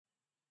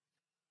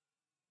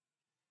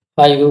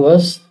Hi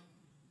viewers,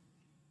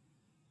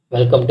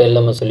 welcome to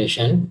LMS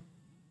Solution.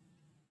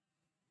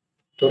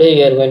 Today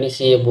we are going to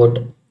see about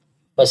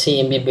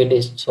fuzzy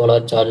MPPT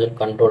solar charger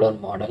controller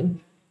model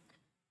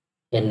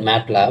in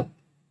MATLAB.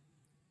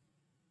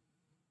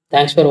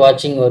 Thanks for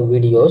watching our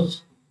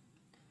videos.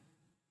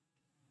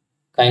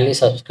 Kindly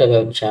subscribe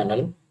our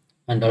channel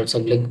and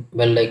also click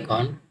bell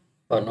icon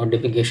for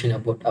notification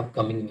about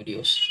upcoming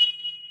videos.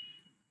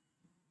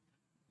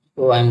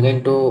 So I am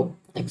going to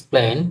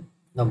explain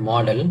the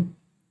model.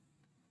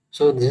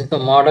 So this is the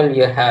model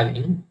we are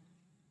having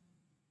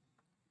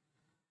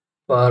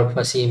for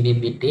fuzzy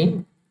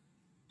MPPT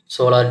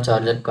solar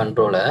charger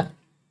controller.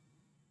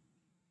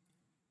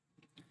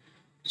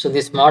 So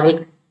this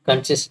model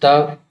consists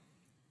of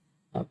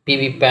a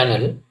PV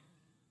panel.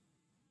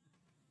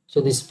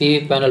 So this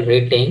PV panel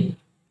rating,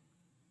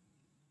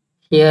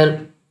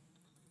 here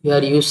we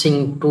are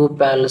using two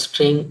parallel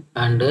string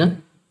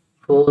and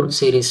four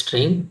series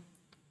string,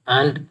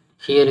 and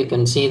here you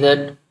can see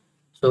that.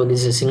 So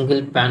this is a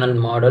single panel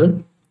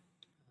model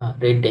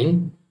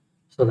rating.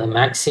 So the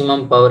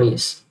maximum power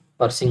is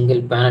for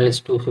single panel is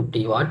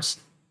 250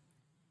 watts,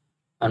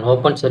 and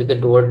open circuit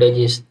voltage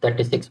is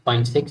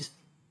 36.6,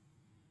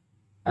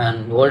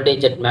 and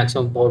voltage at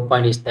maximum power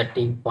point is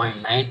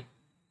 30.9,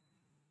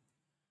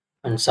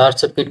 and short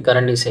circuit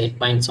current is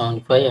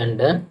 8.75,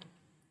 and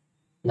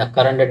the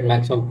current at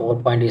maximum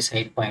power point is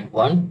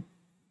 8.1.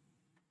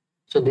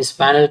 So this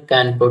panel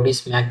can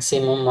produce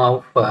maximum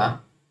of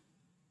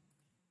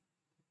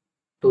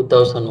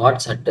 2000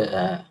 watts at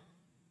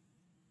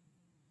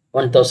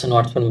 1000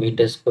 watts per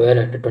meter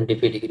square at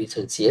 25 degrees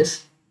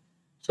Celsius.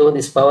 So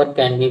this power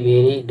can be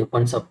vary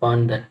depends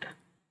upon that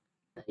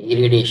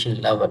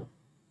irradiation level.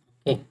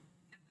 Okay.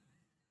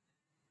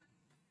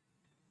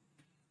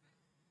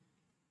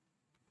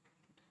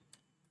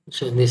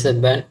 So this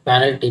is a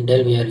panel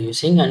detail we are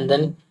using, and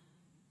then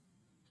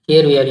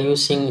here we are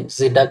using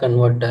Zeta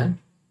Converter.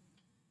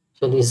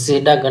 So this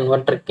Zeta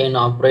Converter can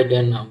operate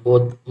in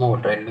both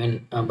mode, right? I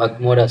mean buck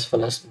mode as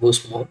well as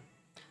boost mode.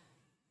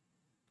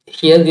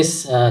 Here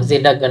this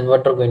Zeta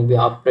Converter going to be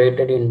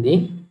operated in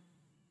the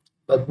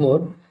buck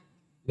mode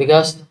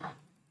because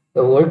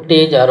the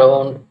voltage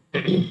around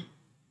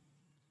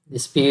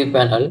this PV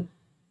panel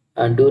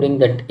during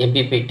that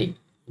MPPT,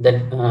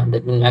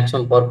 that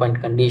maximum power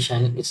point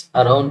condition is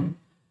around,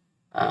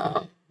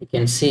 you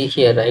can see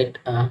here, right?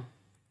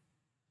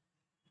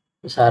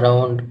 It's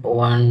around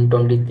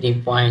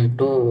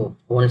 123.2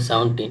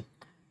 170.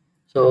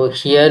 So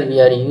here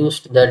we are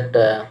used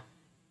that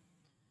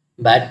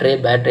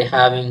battery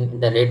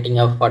having the rating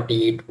of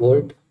 48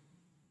 volt.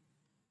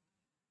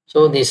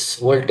 So this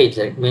voltage,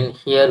 I mean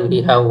here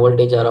we have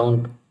voltage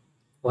around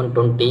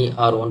 120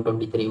 or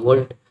 123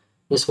 volt.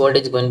 This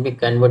voltage is going to be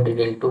converted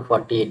into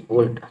 48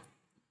 volt.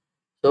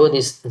 So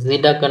this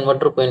Zeta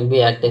converter going to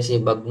be act as a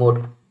buck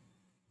mode.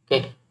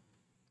 Okay.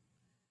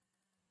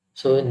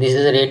 So this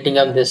is the rating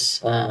of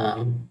this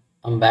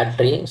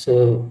battery.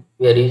 So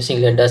we are using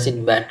lead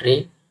acid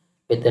battery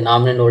with a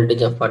nominal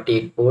voltage of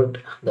 48 volt.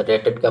 The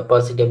rated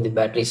capacity of the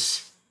battery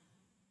is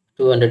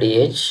 200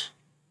 Ah.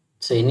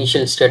 So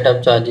initial state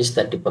of charge is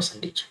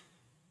 30%.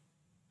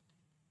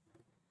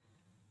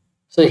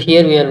 So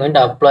here we are going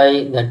to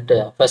apply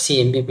that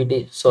fuzzy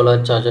MPPT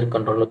solar charger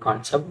controller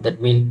concept. That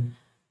means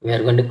we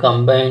are going to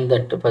combine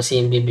that fuzzy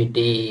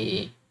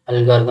MPPT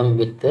algorithm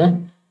with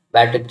the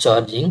battery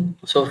charging.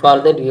 So for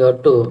that we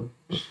have to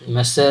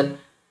measure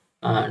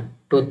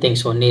two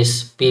things. One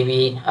is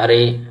PV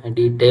array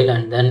detail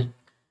and then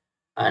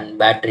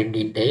battery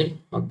detail.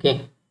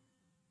 Okay.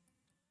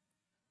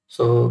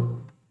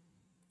 So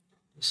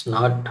it's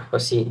not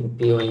fuzzy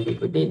PO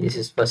MPPT. This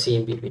is fuzzy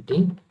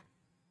MPPT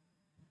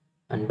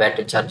and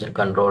battery charger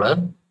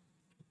controller.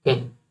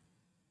 Okay.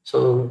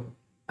 So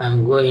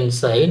I'm going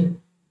inside,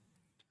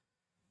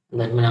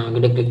 that means I'm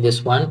going to click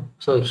this one.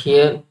 So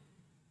here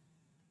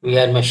we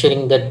are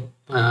measuring that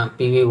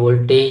PV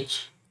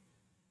voltage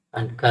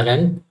and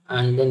current,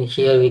 and then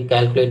here we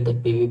calculate the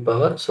PV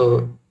power.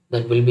 So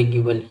that will be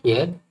given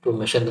here to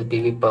measure the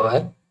PV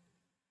power,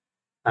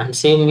 and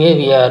same way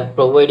we are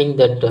providing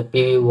that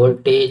PV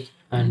voltage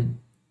and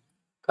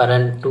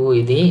current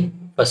to the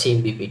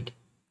fuzzy MPPT.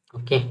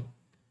 Okay.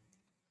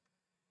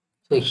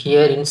 So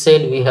here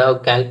inside we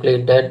have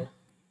calculated,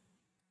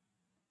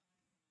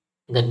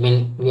 that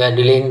means we are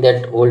delaying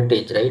that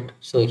voltage, right?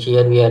 So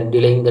here we are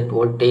delaying that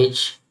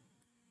voltage,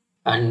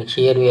 and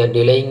here we are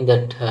delaying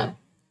that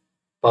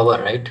power,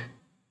 right?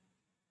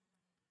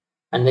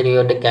 And then you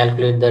have to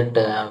calculate that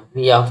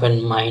v of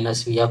n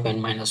minus v of n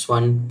minus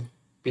 1,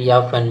 p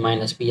of n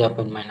minus p of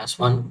n minus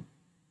 1.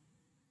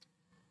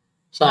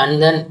 So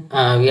and then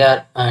we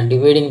are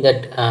dividing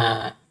that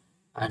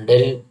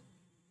del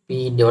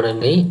p divided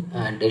by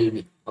del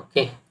v.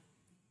 Okay.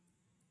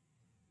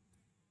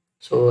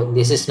 So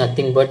this is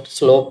nothing but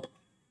slope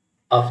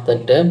of the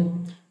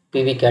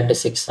PV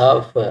characteristics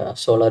of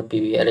solar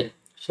PV array.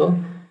 So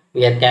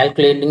we are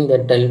calculating the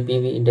del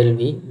PV del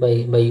V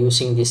by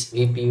using this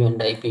VPU and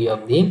IPU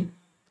of the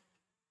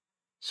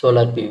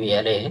solar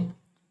PV array.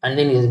 and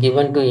then is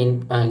given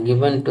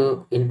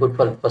to input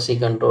for fuzzy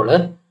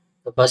controller.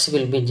 The fuzzy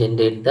will be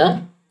generate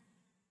the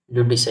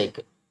duty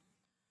cycle.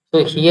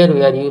 So here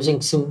we are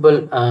using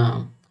simple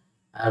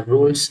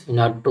rules in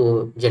order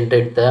to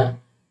generate the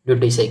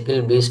duty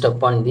cycle based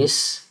upon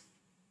this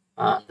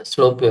the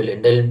slope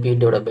value del p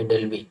divided by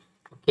del v.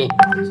 Okay,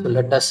 so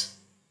let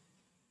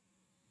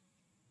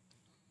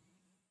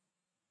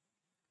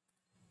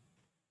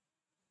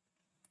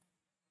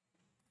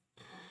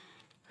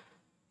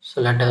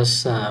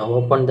us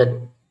open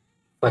the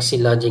fuzzy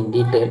logic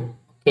detail.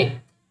 Okay,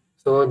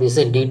 so this is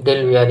a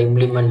detail we are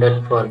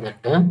implemented for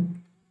that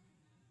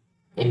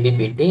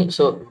MPPT.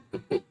 So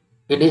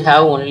it is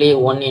have only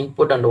one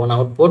input and one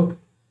output.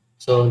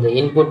 So the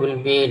input will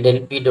be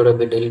del p divided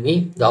by del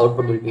v. The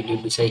output will be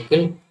duty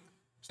cycle.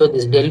 So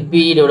this del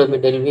p divided by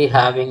del v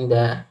having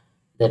the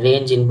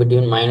range in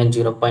between minus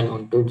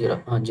 0.1 to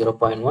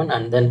 0.1,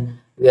 and then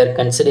we are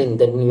considering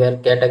that we are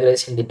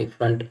categorizing the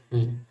different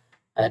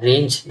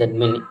range, that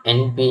means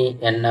NP,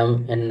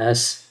 NM,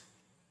 NS,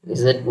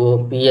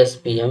 ZO, PS,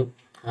 PM,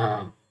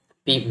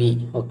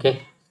 PB.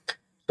 Okay,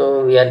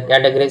 so we are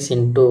categorized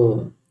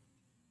into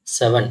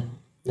 7.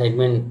 That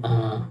means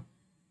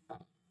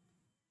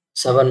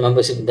 7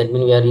 membership. That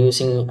means we are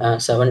using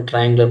 7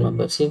 triangular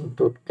membership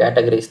to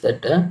categorize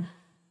that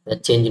the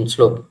change in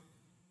slope.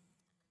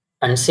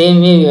 And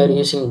same way we are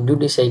using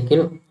duty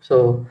cycle.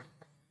 So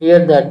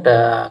here that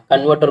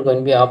converter going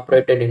to be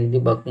operated in the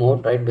buck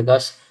mode, right?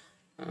 Because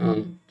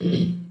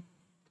the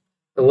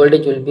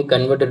voltage will be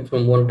converted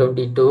from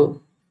 120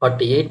 to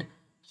 48.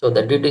 So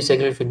the duty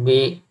cycle should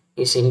be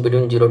is in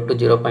between 0 to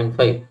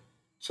 0.5.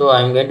 So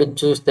I'm going to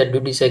choose the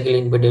duty cycle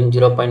in between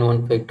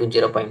 0.15 to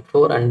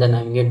 0.4, and then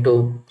I'm going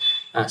to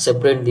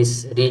separate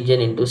this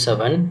region into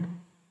 7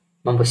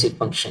 membership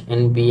function: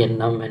 NP,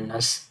 NM,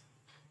 NS,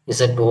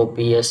 ZO,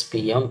 PS,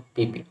 PM,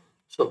 PP.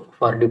 So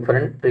for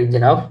different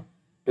region of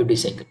duty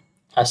cycle,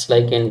 as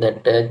like in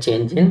that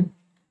change in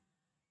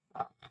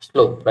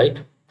slope, right?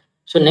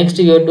 So next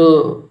you have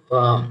to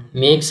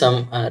make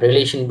some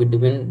relation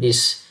between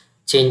this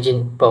change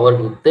in power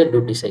with the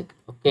duty cycle.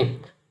 Okay,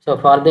 so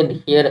for that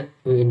here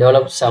we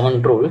develop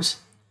 7 rules.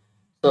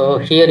 So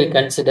here you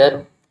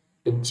consider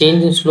if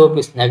change in slope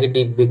is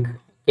negative big,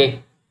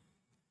 okay,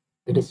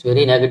 it is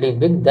very negative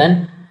big,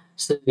 then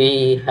so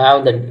we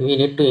have that we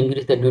need to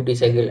increase the duty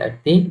cycle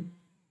at the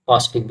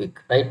positive big,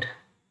 right?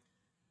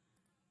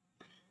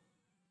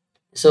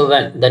 So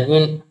when that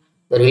means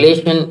the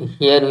relation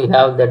here we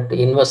have that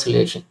inverse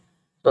relation.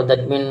 So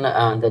that means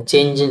the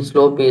change in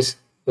slope is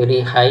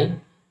very high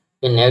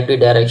in negative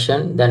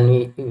direction. Then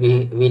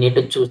we need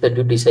to choose the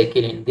duty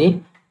cycle in the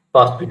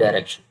positive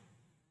direction.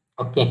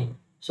 Okay.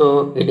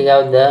 So it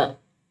have the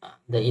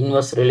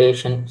inverse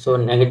relation. So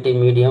negative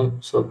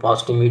medium. So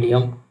positive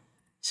medium.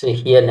 So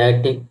here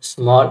negative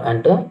small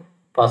and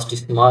positive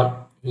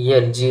small.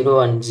 Here 0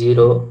 and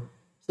 0.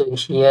 So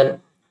here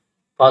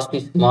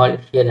positive small,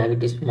 here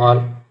negative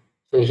small.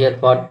 So here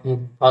for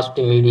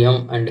positive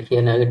medium and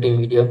here negative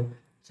medium.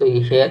 So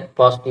here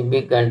positive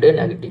big and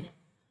negative.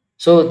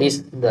 So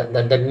this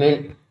that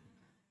means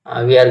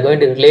we are going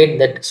to relate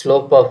that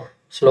slope of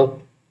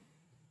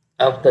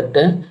that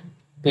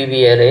PV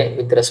array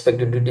with respect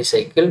to duty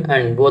cycle,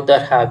 and both are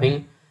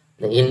having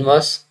the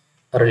inverse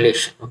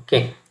relation.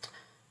 Okay,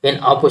 in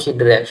opposite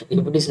direction.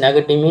 If it is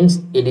negative means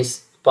it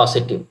is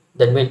positive.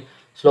 That means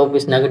slope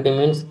is negative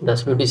means the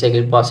duty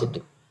cycle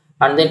positive.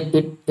 And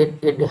then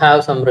it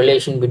have some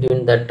relation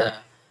between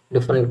that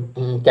different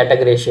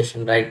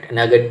categorization, right?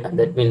 Negative,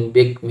 that means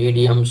big,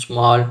 medium,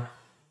 small,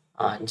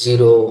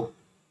 0.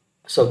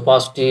 So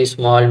positive,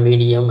 small,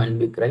 medium, and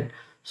big, right?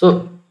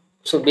 So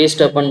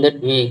based upon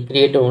that we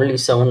create only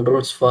 7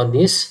 rules for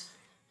this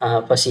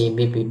fuzzy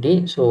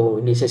MPPT. So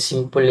it is a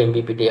simple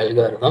MPPT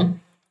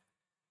algorithm.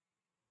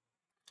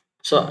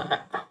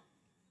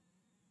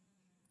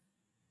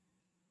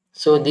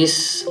 So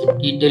this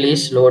detail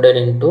is loaded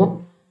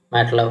into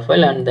MATLAB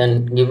file and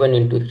then given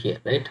into here,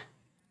 right?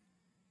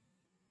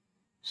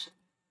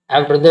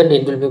 After that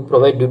it will be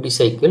provide duty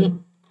cycle.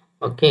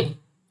 Okay,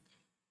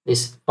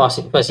 this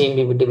fuzzy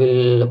MPPT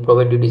will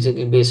provide duty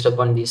cycle based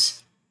upon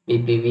this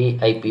BPV,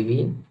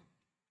 IPV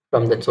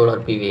from the solar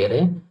PV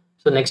array.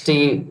 So next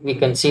we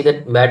can see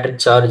that battery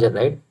charger,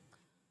 right?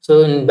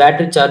 So in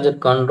battery charger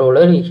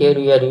controller, here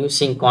we are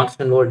using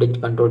constant voltage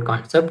control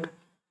concept.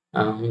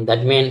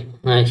 That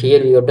means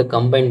here we have to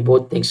combine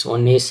both things.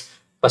 One is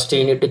first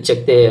you need to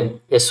check the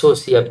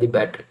SOC of the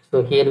battery.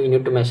 So here we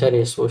need to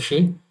measure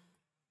SOC,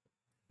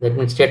 that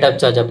means state of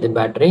charge of the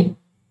battery.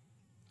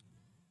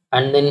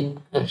 And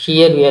then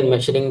here we are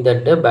measuring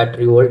that the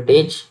battery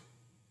voltage.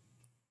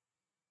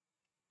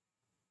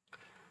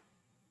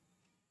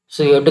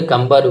 So you have to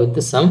compare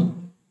with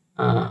some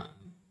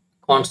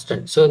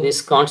constant. So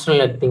this constant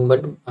nothing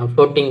but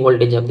floating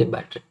voltage of the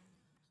battery.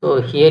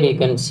 So here you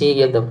can see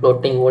here the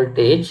floating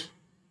voltage,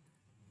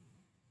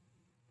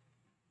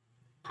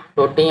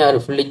 floating or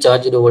fully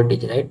charged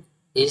voltage, right,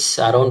 is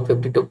around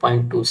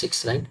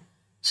 52.26, right?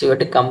 So you have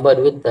to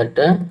compare with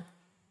that.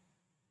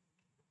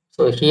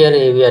 So here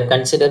we are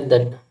considered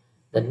that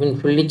That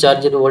means fully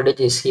charged voltage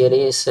is here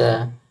is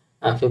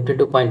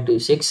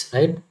 52.26,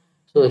 right?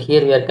 So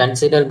here we are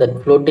consider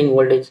that floating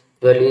voltage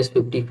value is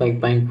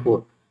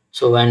 55.4.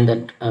 So when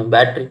that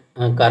battery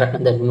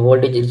current, that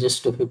voltage is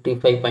just to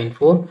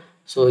 55.4,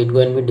 so it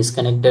going to be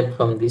disconnected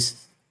from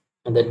this,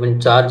 and that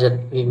means charger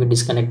will be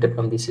disconnected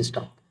from the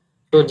system.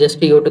 So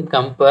just you have to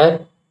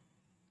compare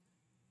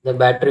the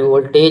battery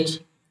voltage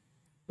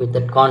with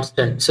that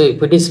constant. So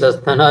if it is less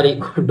than or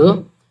equal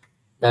to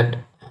that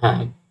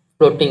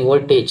floating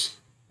voltage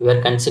we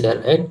are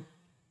consider, right?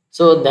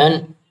 So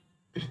then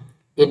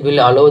it will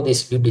allow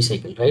this duty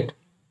cycle, right?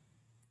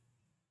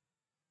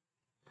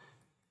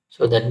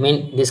 So that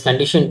means this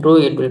condition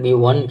true, it will be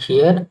 1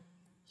 here.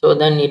 So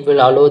then it will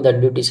allow the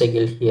duty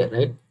cycle here,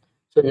 right?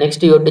 So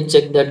next you have to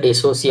check that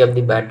SOC of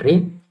the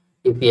battery.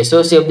 If the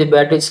SOC of the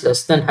battery is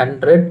less than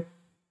 100,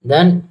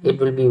 then it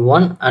will be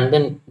 1, and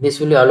then this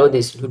will allow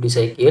this duty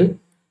cycle,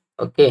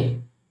 okay,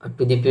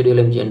 to the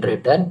PWM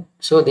generator.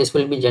 So this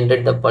will be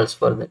generate the pulse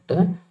for that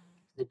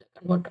Zeta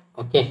converter,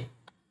 okay.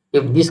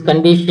 If this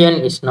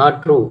condition is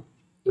not true,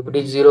 if it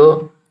is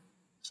 0,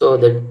 so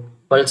the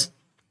pulse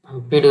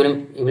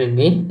PWM will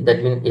be,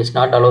 that means it's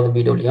not allow the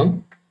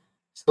PWM.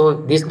 So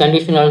this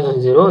condition also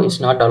 0 is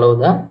not allow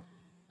the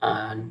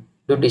uh,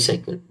 duty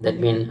cycle. That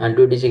means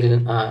duty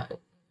cycle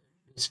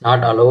is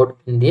not allowed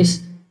in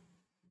this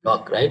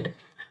block, right?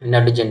 In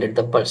order to generate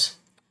the pulse.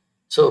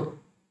 So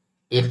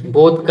if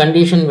both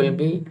condition will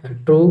be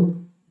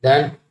true,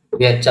 then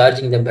we are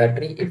charging the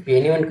battery. If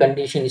any one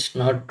condition is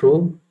not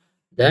true,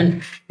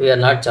 then we are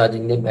not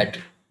charging the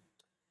battery,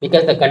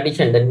 because the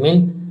condition, that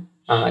means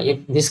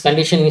if this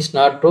condition is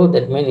not true,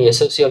 that means the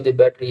SOC of the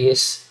battery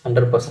is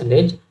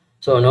 100%,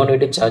 so no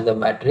need to charge the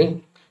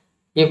battery.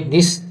 If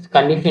this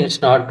condition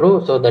is not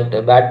true, so that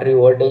the battery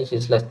voltage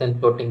is less than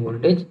floating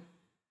voltage.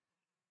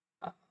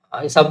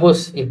 I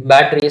suppose if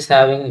battery is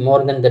having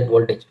more than that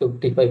voltage,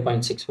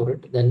 55.6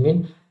 volt, then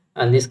mean,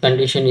 and this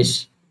condition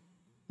is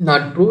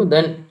not true,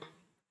 then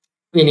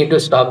we need to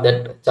stop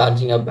that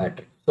charging of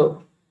battery.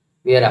 So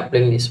we are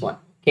applying this one,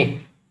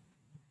 okay.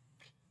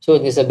 So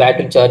this is a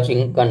battery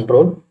charging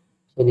control.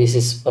 So this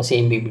is a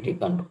same MPPT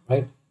control,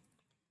 right?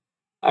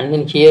 And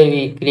then here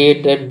we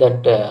created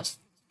that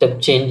step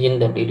change in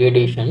that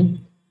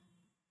irradiation.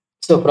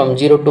 So from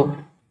 0 to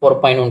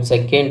 4.1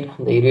 second,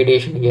 the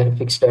irradiation here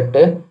fixed at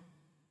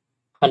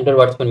 100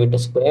 watts per meter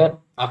square.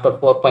 After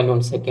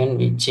 4.1 second,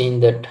 we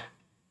change that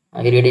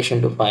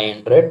irradiation to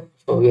 500.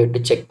 So we have to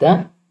check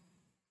the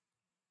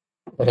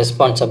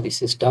response of the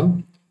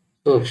system.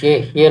 So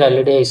here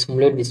already I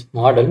simulate this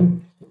model.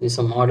 This is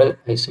a model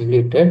I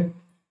simulated.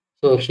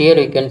 So here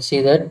you can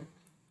see that,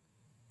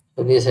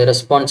 so this is a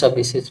response of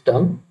the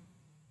system.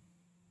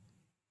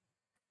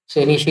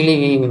 So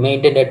initially we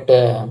made it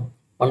at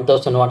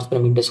 1000 watts per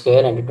meter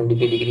square and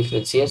 23 degrees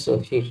Celsius. So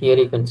here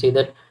you can see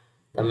that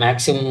the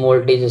maximum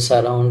voltage is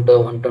around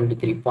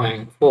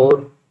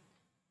 123.4,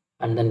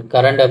 and then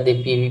current of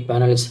the PV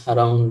panel is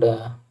around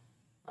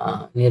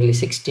nearly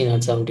 16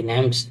 or 17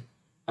 amps,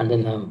 and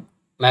then the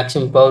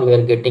maximum power we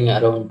are getting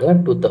around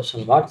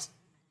 2000 watts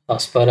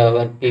as per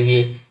our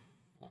PV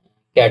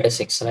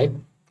characteristics, right?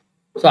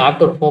 So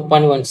after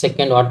 4.1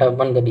 second, what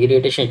happened? The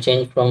irradiation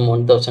changed from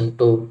 1000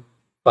 to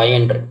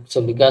 500.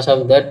 So because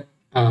of that,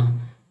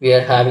 we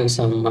are having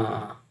some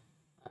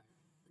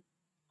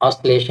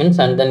oscillations,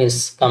 and then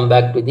is come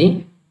back to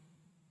the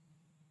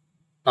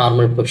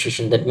normal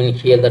position. That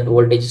means here that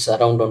voltage is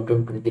around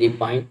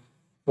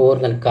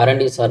 123.4, then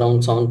current is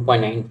around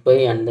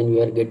 7.95, and then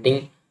we are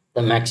getting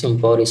the maximum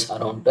power is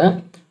around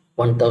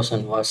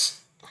 1000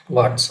 watts.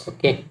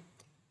 Okay.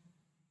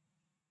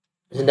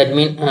 So that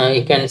means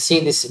you can see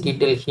this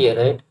detail here,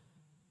 right?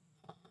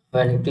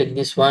 When you click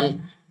this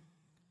one,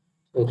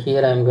 so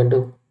here I am going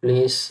to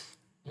place,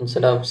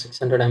 instead of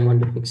 600 I am going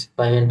to fix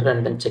 500,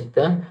 and then check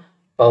the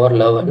power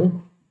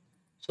level.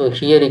 So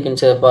here you can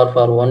say for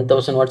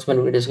 1000 watts per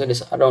meter square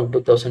is around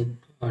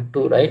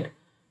 2002, right?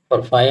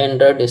 For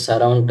 500 is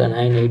around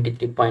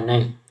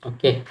 983.9.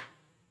 Okay.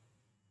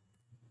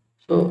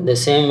 So the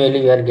same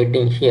value we are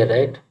getting here,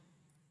 right?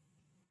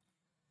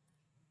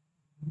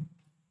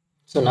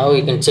 So now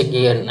you can check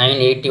here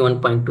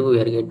 981.2 we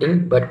are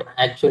getting, but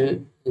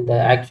the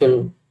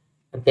actual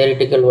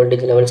theoretical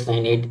voltage level is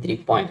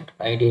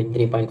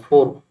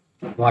 983.4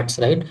 watts,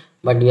 right?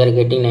 But we are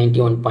getting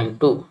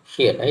 91.2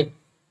 here, right?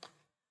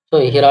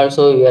 So here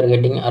also we are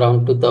getting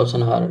around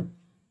 2000 or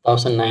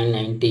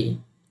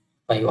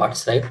 1995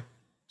 watts, right?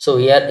 So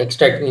we are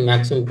extracting the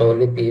maximum power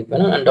with PV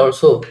panel, and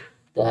also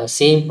the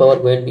same power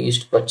will be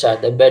used for charge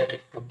the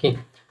battery. Okay.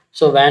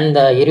 So when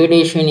the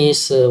irradiation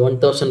is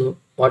 1000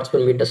 watts per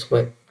meter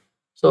square,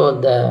 so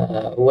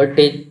the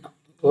voltage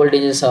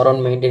is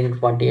around maintained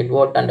 48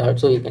 volt, and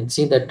also you can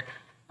see that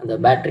the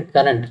battery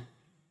current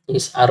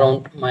is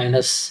around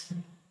minus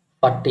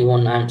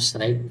 41 amps,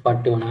 right?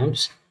 41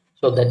 amps.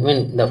 So that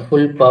means the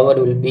full power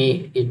will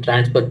be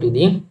transferred to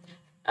the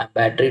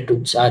battery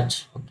to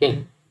charge.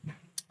 Okay.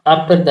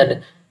 After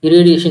that,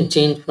 irradiation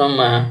change from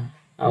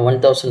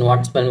 1000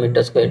 watts per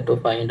meter square to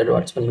 500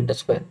 watts per meter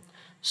square.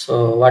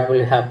 So what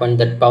will happen,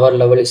 that power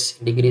level is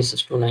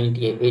decreases to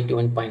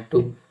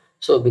 81.2.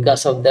 So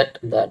because of that,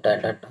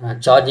 that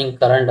charging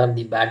current of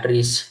the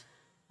batteries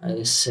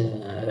is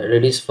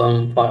reduced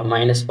from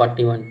minus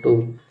 41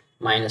 to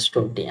minus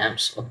 20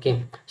 amps.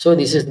 Okay, so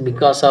this is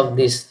because of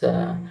this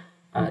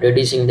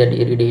reducing that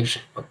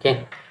irradiation.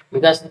 Okay,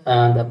 because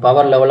the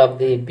power level of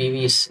the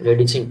PV is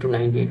reducing to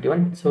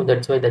 981, so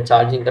that's why the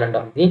charging current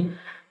of the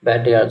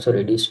battery also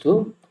reduced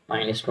to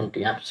minus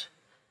 20 amps.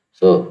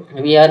 So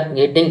we are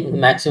getting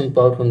maximum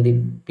power from the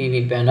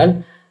PV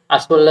panel,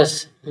 as well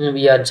as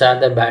we are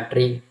charge the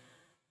battery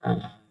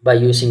by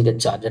using the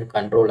charger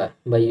controller,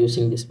 by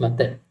using this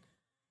method.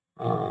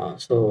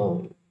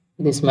 So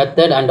this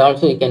method, and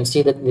also you can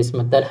see that this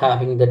method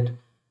having that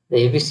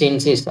the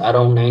efficiency is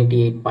around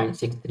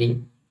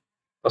 98.63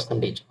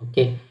 percentage.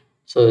 Okay,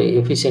 so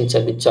efficiency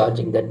of the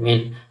charging, that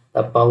means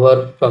the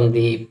power from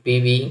the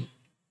PV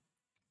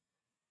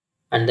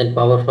and then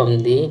power from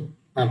the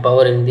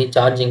power in the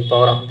charging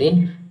power of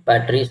the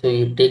battery. So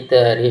you take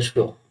the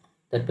ratio,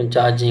 that when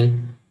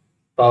charging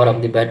power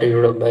of the battery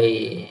divided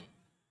by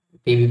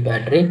PV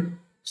battery,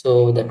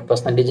 so that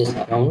percentage is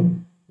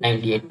around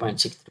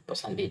 98.63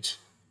 percentage.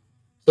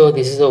 So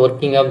this is the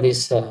working of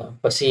this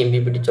Fuzzy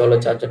MPPT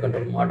Cholo charger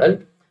control model.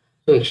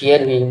 So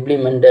here we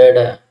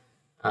implemented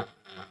uh,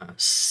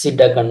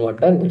 Zeta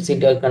converter. The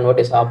Zeta converter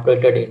is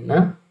operated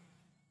in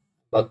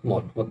buck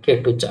mode,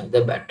 okay, to charge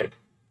the battery.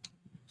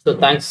 So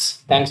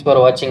thanks for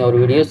watching our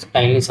videos.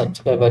 Kindly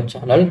subscribe our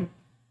channel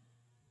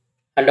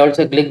and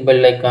also click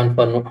bell icon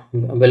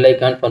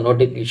for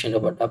notification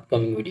about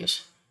upcoming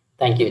videos.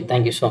 Thank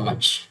you so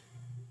much.